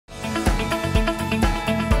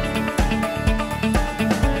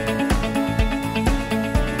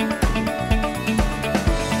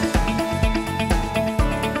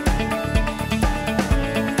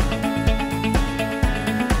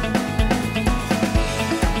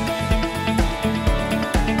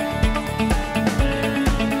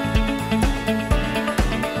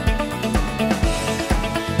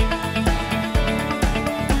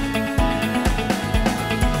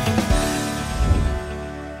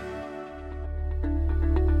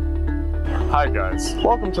Hi guys,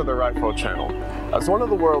 welcome to the RIIFO channel. As one of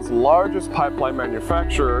the world's largest pipeline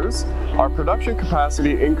manufacturers, our production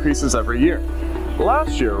capacity increases every year.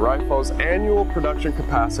 Last year, RIIFO's annual production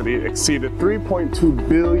capacity exceeded 3.2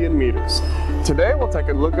 billion meters. Today, we'll take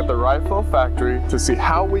a look at the RIIFO factory to see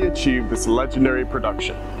how we achieve this legendary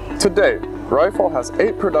production. Today, RIIFO has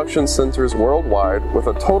 8 production centers worldwide with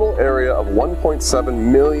a total area of 1.7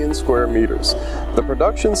 million square meters. The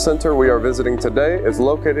production center we are visiting today is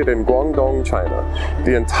located in Guangdong, China.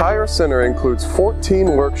 The entire center includes 14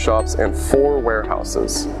 workshops and 4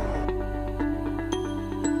 warehouses.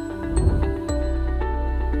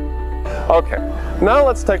 Okay, now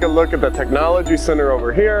let's take a look at the technology center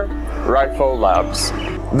over here, RIIFO Labs.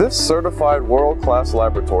 This certified world-class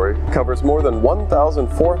laboratory covers more than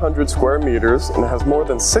 1,400 square meters and has more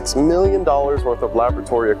than $6 million worth of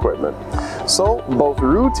laboratory equipment. So, both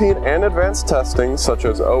routine and advanced testing, such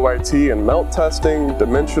as OIT and melt testing,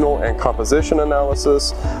 dimensional and composition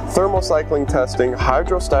analysis, thermocycling testing,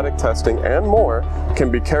 hydrostatic testing, and more, can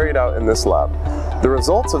be carried out in this lab. The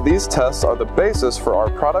results of these tests are the basis for our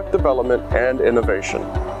product development and innovation.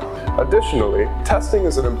 Additionally, testing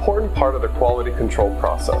is an important part of the quality control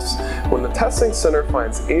process. When the testing center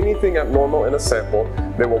finds anything abnormal in a sample,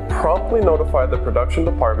 they will promptly notify the production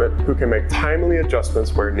department, who can make timely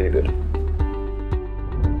adjustments where needed.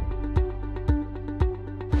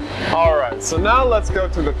 Alright, so now let's go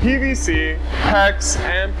to the PVC, PEX,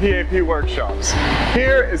 and PAP workshops.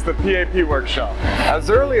 Here is the PAP workshop. As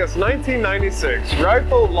early as 1996,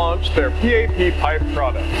 RIIFO launched their PAP pipe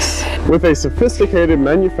products. With a sophisticated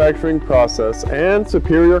manufacturing process and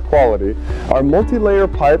superior quality, our multi-layer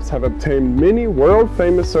pipes have obtained many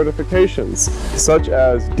world-famous certifications, such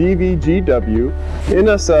as DVGW,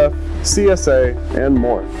 NSF, CSA, and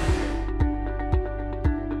more.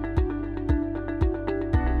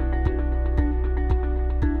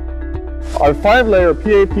 Our 5-layer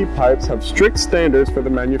PAP pipes have strict standards for the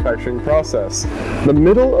manufacturing process. The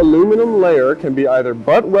middle aluminum layer can be either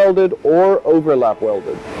butt welded or overlap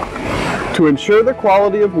welded. To ensure the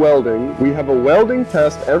quality of welding, we have a welding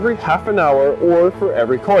test every half an hour or for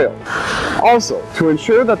every coil. Also, to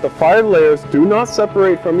ensure that the 5 layers do not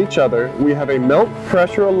separate from each other, we have a melt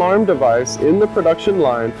pressure alarm device in the production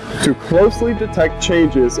line to closely detect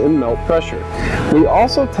changes in melt pressure. We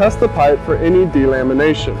also test the pipe for any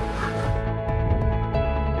delamination.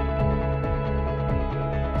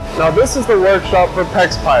 Now this is the workshop for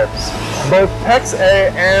PEX pipes, both PEX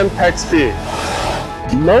A and PEX B.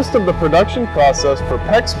 Most of the production process for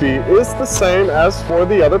PEX B is the same as for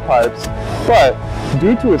the other pipes, but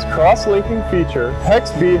due to its cross-linking feature,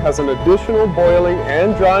 PEX B has an additional boiling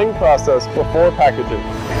and drying process before packaging.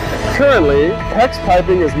 Currently, PEX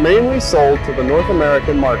piping is mainly sold to the North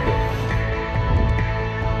American market.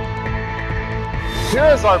 Here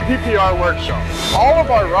is our PPR workshop. All of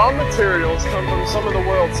our raw materials come from some of the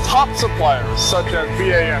world's top suppliers, such as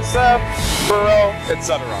BASF, Burrow,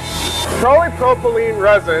 etc. Polypropylene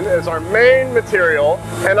resin is our main material,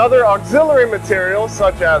 and other auxiliary materials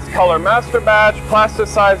such as color master batch,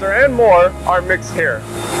 plasticizer, and more are mixed here.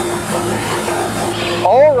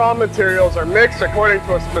 All raw materials are mixed according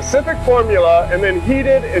to a specific formula and then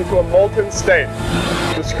heated into a molten state.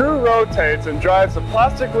 The screw rotates and drives the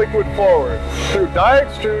plastic liquid forward through die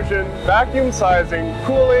extrusion, vacuum sizing,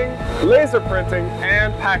 cooling, laser printing,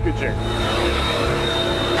 and packaging.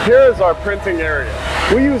 Here is our printing area.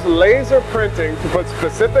 We use laser printing to put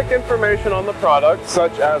specific information on the product,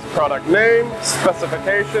 such as product name,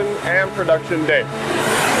 specification, and production date.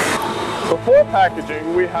 Before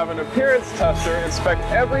packaging, we have an appearance tester inspect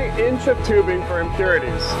every inch of tubing for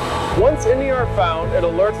impurities. Once any are found, it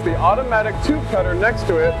alerts the automatic tube cutter next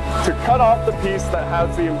to it to cut off the piece that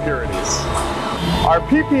has the impurities. Our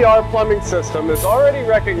PPR plumbing system is already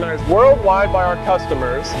recognized worldwide by our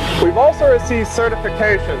customers. We've also received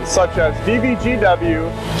certifications such as DVGW,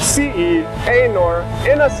 CE, ANOR,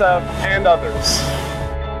 NSF, and others.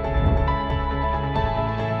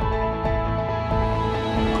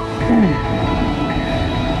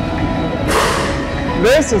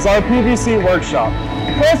 This is our PVC workshop.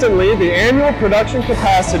 Presently, the annual production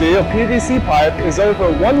capacity of PVC pipe is over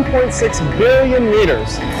 1.6 billion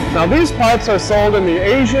meters. Now these pipes are sold in the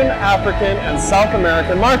Asian, African, and South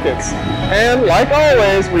American markets. And like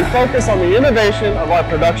always, we focus on the innovation of our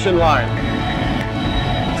production line.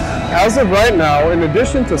 As of right now, in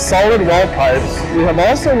addition to solid wall pipes, we have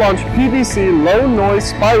also launched PVC low noise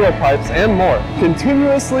spiral pipes and more,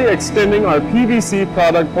 continuously extending our PVC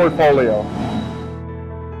product portfolio.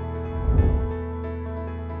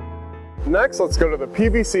 Next, let's go to the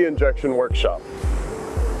PVC injection workshop.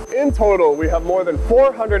 In total, we have more than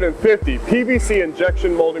 450 PVC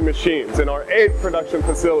injection molding machines in our 8 production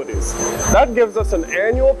facilities. That gives us an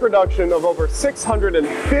annual production of over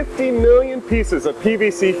 650 million pieces of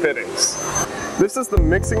PVC fittings. This is the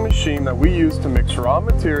mixing machine that we use to mix raw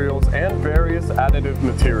materials and various additive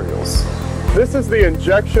materials. This is the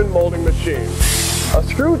injection molding machine. A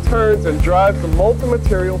screw turns and drives the molten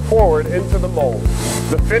material forward into the mold.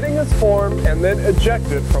 The fitting is formed and then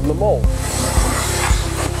ejected from the mold.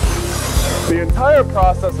 The entire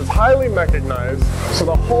process is highly mechanized, so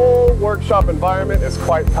the whole workshop environment is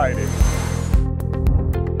quite tidy.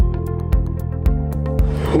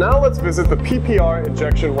 Now let's visit the PPR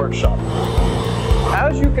injection workshop.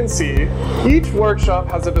 As you can see, each workshop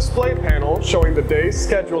has a display panel showing the day's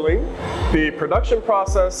scheduling, the production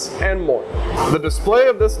process, and more. The display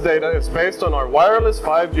of this data is based on our wireless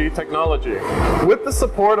 5G technology. With the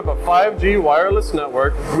support of a 5G wireless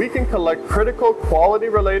network, we can collect critical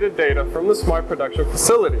quality-related data from the smart production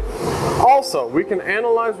facility. Also, we can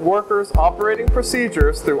analyze workers' operating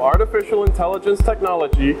procedures through artificial intelligence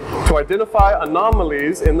technology to identify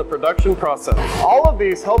anomalies in the production process. All of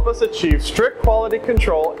these help us achieve strict quality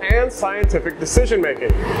control and scientific decision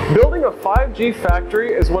making. Building a 5G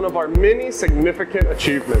factory is one of our many significant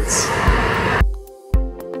achievements.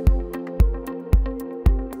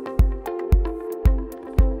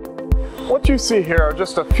 What you see here are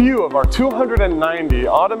just a few of our 290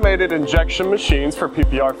 automated injection machines for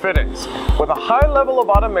PPR fittings. With a high level of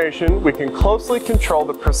automation, we can closely control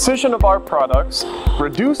the precision of our products,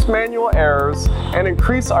 reduce manual errors, and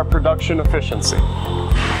increase our production efficiency.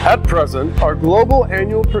 At present, our global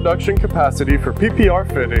annual production capacity for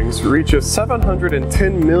PPR fittings reaches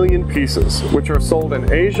 710 million pieces, which are sold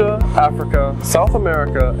in Asia, Africa, South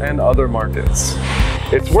America, and other markets.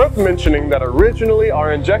 It's worth mentioning that originally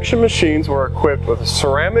our injection machines were equipped with a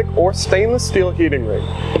ceramic or stainless steel heating ring.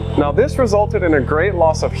 Now this resulted in a great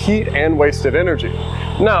loss of heat and wasted energy.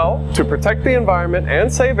 Now, to protect the environment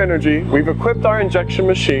and save energy, we've equipped our injection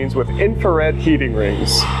machines with infrared heating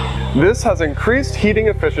rings. This has increased heating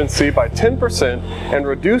efficiency by 10% and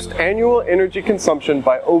reduced annual energy consumption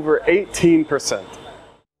by over 18%.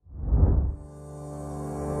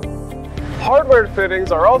 Hardware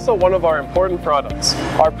fittings are also one of our important products.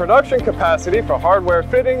 Our production capacity for hardware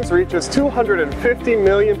fittings reaches 250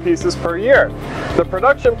 million pieces per year. The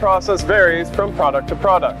production process varies from product to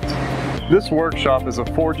product. This workshop is a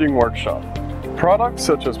forging workshop. Products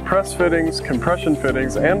such as press fittings, compression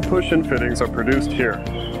fittings, and push-in fittings are produced here.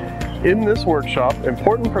 In this workshop,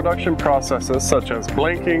 important production processes such as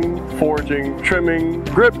blanking, forging, trimming,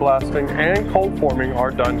 grit blasting, and cold forming are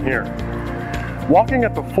done here. Walking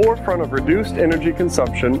at the forefront of reduced energy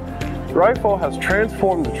consumption, RIIFO has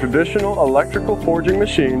transformed the traditional electrical forging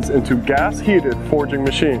machines into gas-heated forging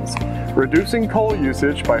machines, reducing coal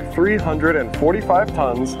usage by 345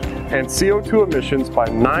 tons and CO2 emissions by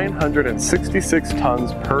 966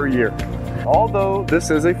 tons per year. Although this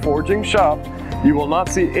is a forging shop, you will not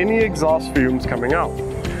see any exhaust fumes coming out.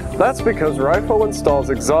 That's because RIIFO installs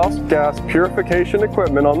exhaust gas purification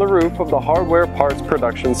equipment on the roof of the hardware parts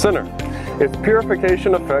production center. Its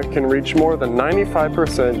purification effect can reach more than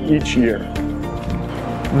 95% each year.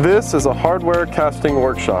 This is a hardware casting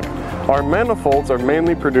workshop. Our manifolds are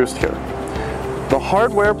mainly produced here. The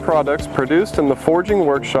hardware products produced in the forging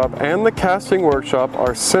workshop and the casting workshop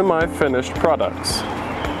are semi-finished products.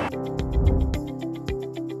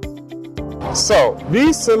 So,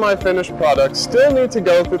 these semi-finished products still need to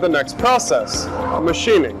go through the next process,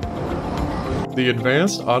 machining. The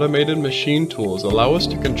advanced automated machine tools allow us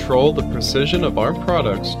to control the precision of our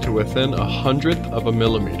products to within 1/100th of a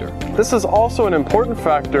millimeter. This is also an important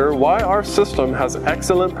factor why our system has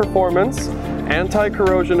excellent performance,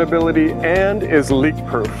 anti-corrosion ability, and is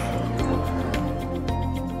leak-proof.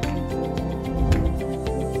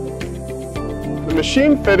 The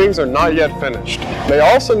machine fittings are not yet finished. They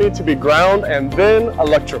also need to be ground and then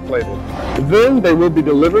electroplated. Then they will be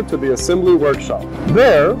delivered to the assembly workshop.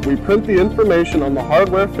 There, we print the information on the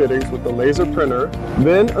hardware fittings with the laser printer,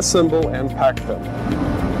 then assemble and pack them.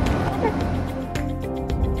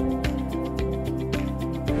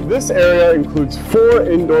 This area includes 4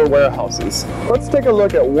 indoor warehouses. Let's take a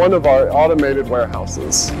look at one of our automated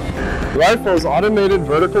warehouses. RIIFO's automated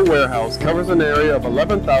vertical warehouse covers an area of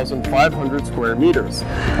 11,500 square meters.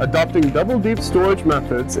 Adopting double deep storage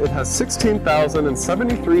methods, it has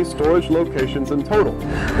 16,073 storage locations in total.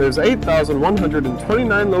 There's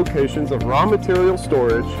 8,129 locations of raw material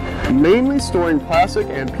storage, mainly storing plastic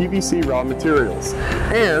and PVC raw materials.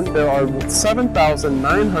 And there are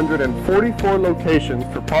 7,944 locations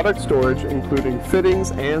for product storage, including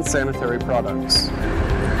fittings and sanitary products.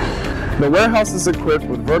 The warehouse is equipped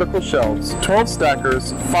with vertical shelves, 12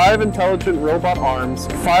 stackers, 5 intelligent robot arms,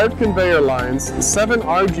 5 conveyor lines, 7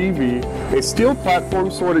 RGV, a steel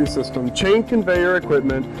platform sorting system, chain conveyor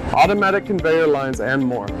equipment, automatic conveyor lines, and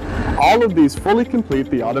more. All of these fully complete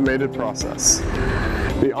the automated process.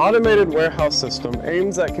 The automated warehouse system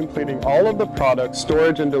aims at completing all of the product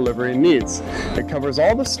storage and delivery needs. It covers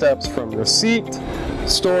all the steps from receipt,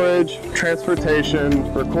 storage,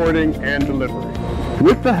 transportation, recording, and delivery.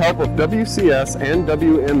 With the help of WCS and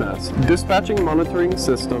WMS, Dispatching Monitoring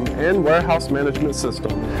System and Warehouse Management System,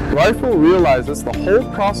 RIIFO realizes the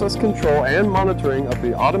whole process control and monitoring of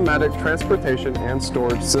the automatic transportation and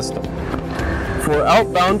storage system. For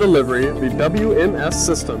outbound delivery, the WMS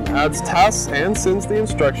system adds tasks and sends the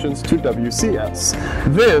instructions to WCS.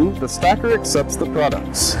 Then, the stacker accepts the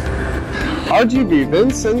products. RGV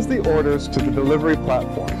then sends the orders to the delivery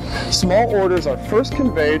platform. Small orders are first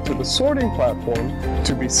conveyed to the sorting platform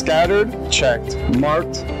to be scattered, checked,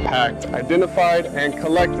 marked, packed, identified, and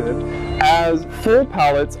collected as full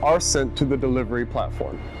pallets are sent to the delivery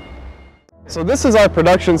platform. So this is our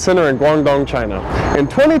production center in Guangdong, China. In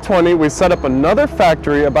 2020, we set up another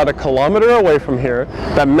factory about a kilometer away from here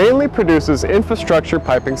that mainly produces infrastructure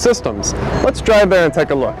piping systems. Let's drive there and take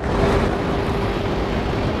a look.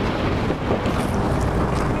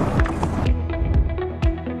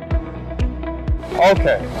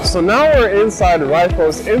 Okay, so now we're inside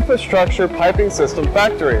RIIFO's infrastructure piping system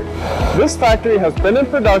factory. This factory has been in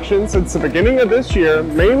production since the beginning of this year,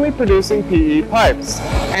 mainly producing PE pipes,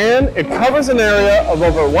 and it covers an area of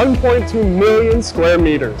over 1.2 million square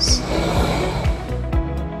meters.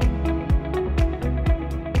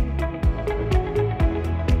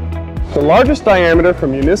 The largest diameter for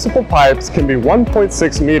municipal pipes can be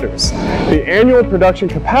 1.6 meters. The annual production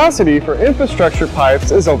capacity for infrastructure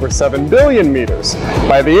pipes is over 7 billion meters.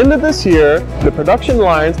 By the end of this year, the production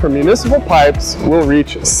lines for municipal pipes will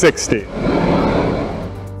reach 60.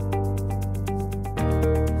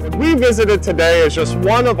 What we visited today is just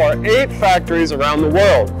one of our 8 factories around the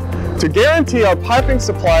world. To guarantee our piping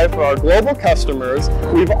supply for our global customers,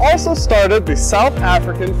 we've also started the South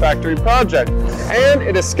African factory project, and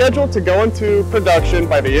it is scheduled to go into production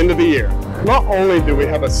by the end of the year. Not only do we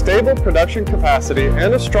have a stable production capacity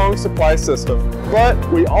and a strong supply system, but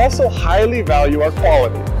we also highly value our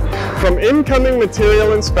quality. From incoming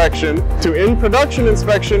material inspection to in-production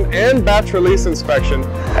inspection and batch release inspection,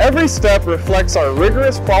 every step reflects our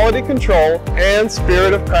rigorous quality control and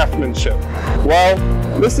spirit of craftsmanship. Well,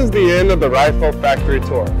 this is the end of the RIIFO factory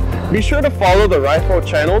tour. Be sure to follow the RIIFO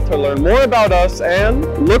channel to learn more about us and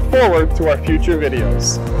look forward to our future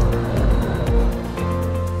videos.